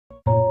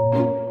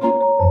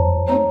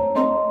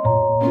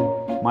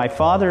My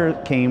father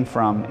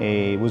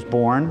was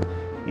born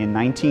in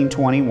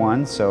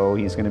 1921, so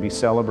he's going to be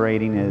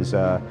celebrating his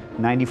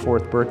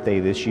 94th birthday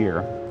this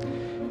year.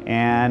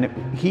 And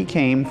he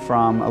came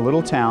from a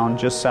little town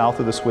just south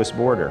of the Swiss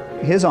border.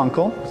 His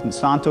uncle,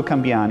 Santo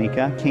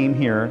Cambianica, came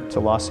here to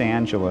Los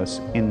Angeles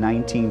in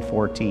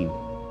 1914.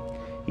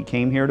 He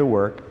came here to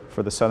work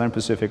for the Southern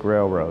Pacific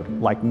Railroad.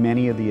 Like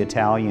many of the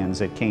Italians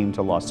that came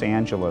to Los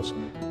Angeles,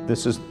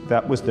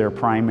 that was their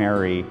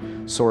primary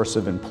source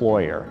of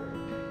employer.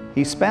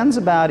 He spends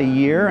about a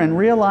year and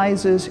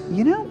realizes,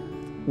 you know,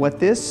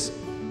 what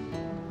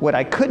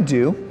I could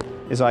do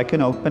is I can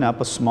open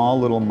up a small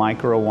little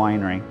micro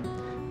winery,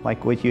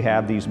 like what you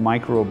have these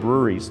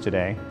microbreweries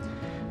today.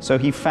 So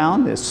he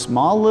found this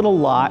small little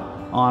lot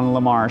on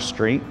Lamar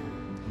Street.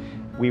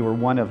 We were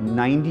one of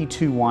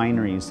 92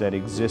 wineries that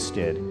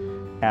existed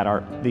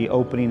at the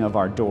opening of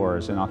our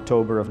doors in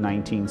October of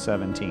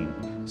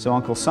 1917. So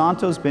Uncle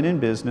Santo's been in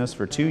business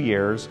for 2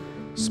 years,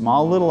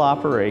 small little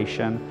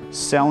operation,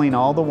 selling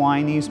all the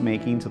wine he's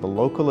making to the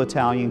local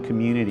Italian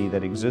community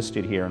that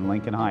existed here in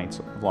Lincoln Heights,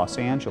 Los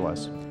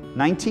Angeles.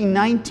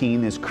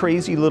 1919, this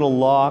crazy little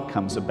law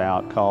comes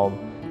about called,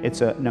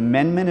 an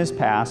amendment is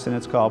passed and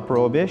it's called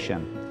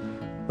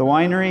Prohibition. The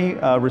winery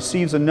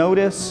receives a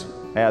notice,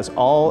 as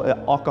all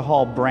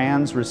alcohol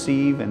brands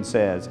receive, and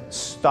says,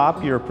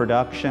 stop your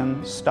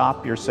production,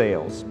 stop your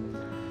sales.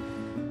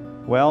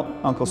 Well,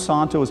 Uncle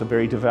Santo was a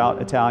very devout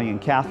Italian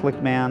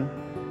Catholic man,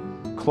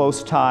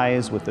 close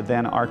ties with the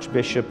then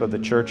Archbishop of the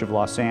Church of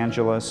Los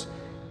Angeles,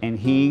 and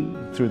he,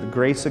 through the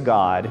grace of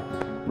God,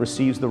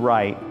 receives the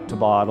right to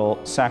bottle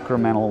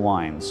sacramental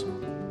wines.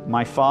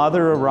 My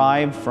father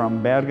arrived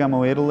from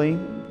Bergamo, Italy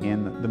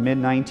in the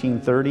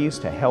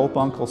mid-1930s to help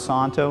Uncle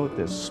Santo,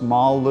 this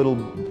small little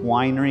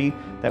winery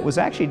that was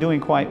actually doing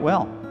quite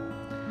well.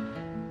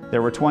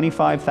 There were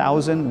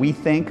 25,000, we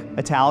think,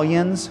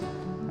 Italians,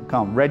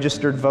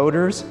 registered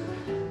voters,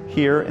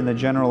 here in the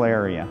general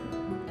area.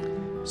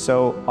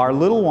 So our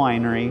little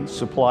winery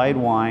supplied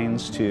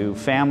wines to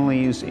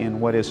families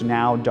in what is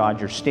now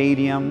Dodger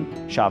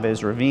Stadium,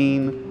 Chavez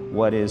Ravine,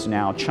 what is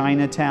now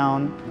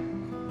Chinatown,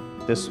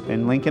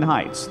 in Lincoln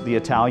Heights, the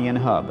Italian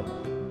hub.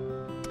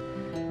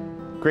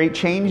 Great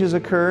changes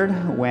occurred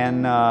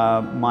when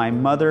my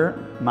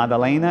mother,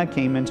 Maddalena,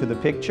 came into the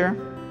picture.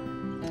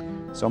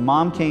 So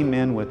Mom came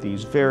in with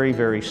these very,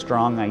 very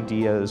strong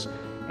ideas,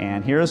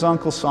 and here's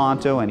Uncle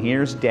Santo and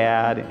here's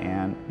Dad,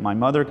 and my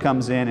mother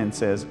comes in and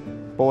says,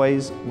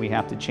 boys, we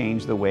have to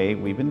change the way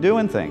we've been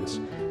doing things.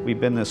 We've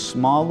been this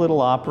small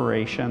little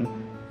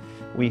operation,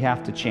 we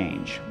have to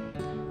change.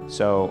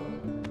 So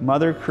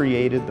Mother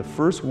created the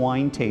first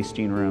wine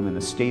tasting room in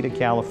the state of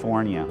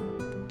California,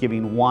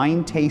 giving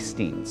wine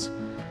tastings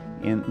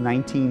in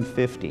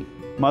 1950.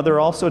 Mother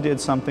also did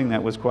something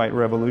that was quite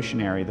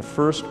revolutionary, the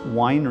first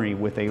winery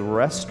with a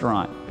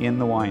restaurant in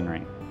the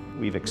winery.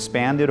 We've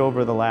expanded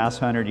over the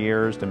last 100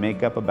 years to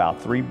make up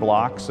about 3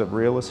 blocks of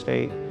real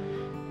estate,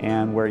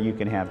 and where you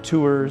can have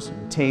tours,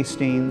 and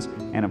tastings,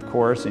 and of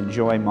course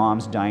enjoy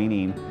Mom's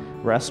dining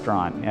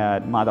restaurant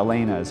at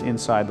Maddalena's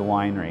inside the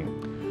winery.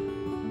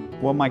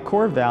 Well, my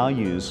core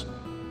values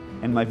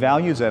and my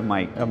values of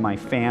my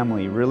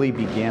family really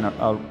begin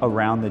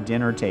around the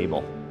dinner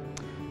table,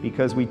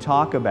 because we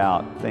talk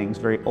about things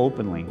very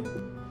openly.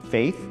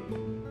 Faith,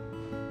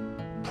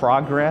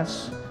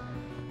 progress,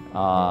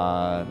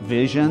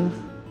 vision,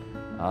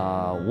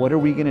 what are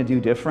we going to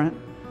do different?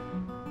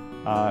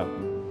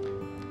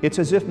 It's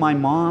as if my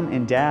mom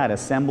and dad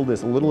assembled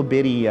this little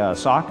bitty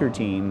soccer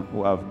team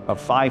of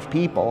 5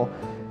 people.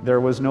 There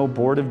was no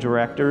board of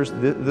directors.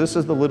 This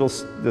is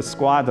the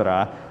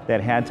squadra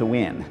that had to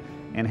win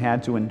and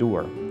had to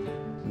endure.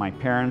 My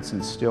parents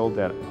instilled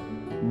that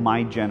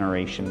my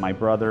generation, my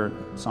brother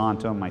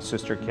Santo, my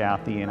sister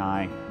Kathy, and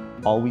I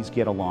always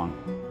get along,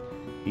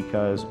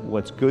 because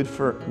what's good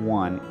for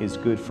one is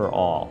good for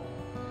all.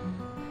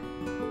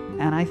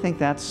 And I think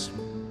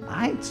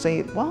I'd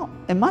say, well,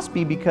 it must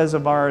be because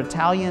of our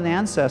Italian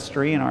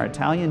ancestry and our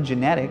Italian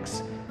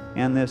genetics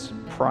and this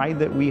pride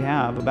that we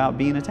have about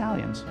being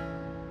Italians.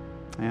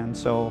 And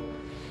so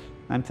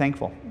I'm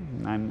thankful.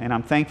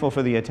 I'm thankful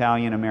for the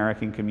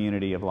Italian-American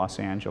community of Los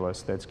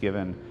Angeles that's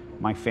given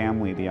my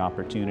family the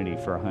opportunity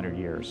for 100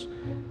 years.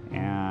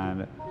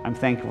 And I'm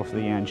thankful for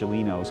the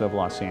Angelinos of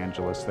Los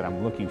Angeles that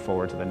I'm looking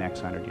forward to the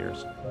next 100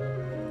 years.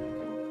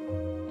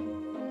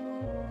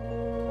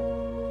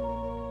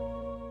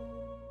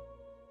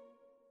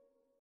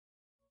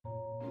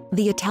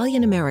 The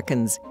Italian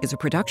Americans is a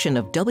production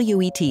of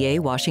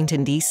WETA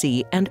Washington,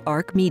 D.C. and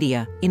ARC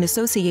Media in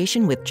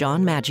association with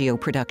John Maggio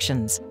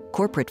Productions.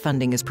 Corporate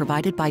funding is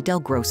provided by Del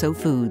Grosso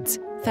Foods.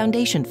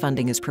 Foundation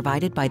funding is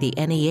provided by the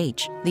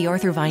NEH, the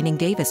Arthur Vining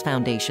Davis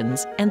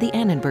Foundations, and the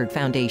Annenberg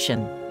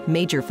Foundation.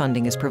 Major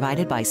funding is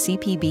provided by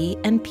CPB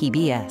and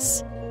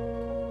PBS.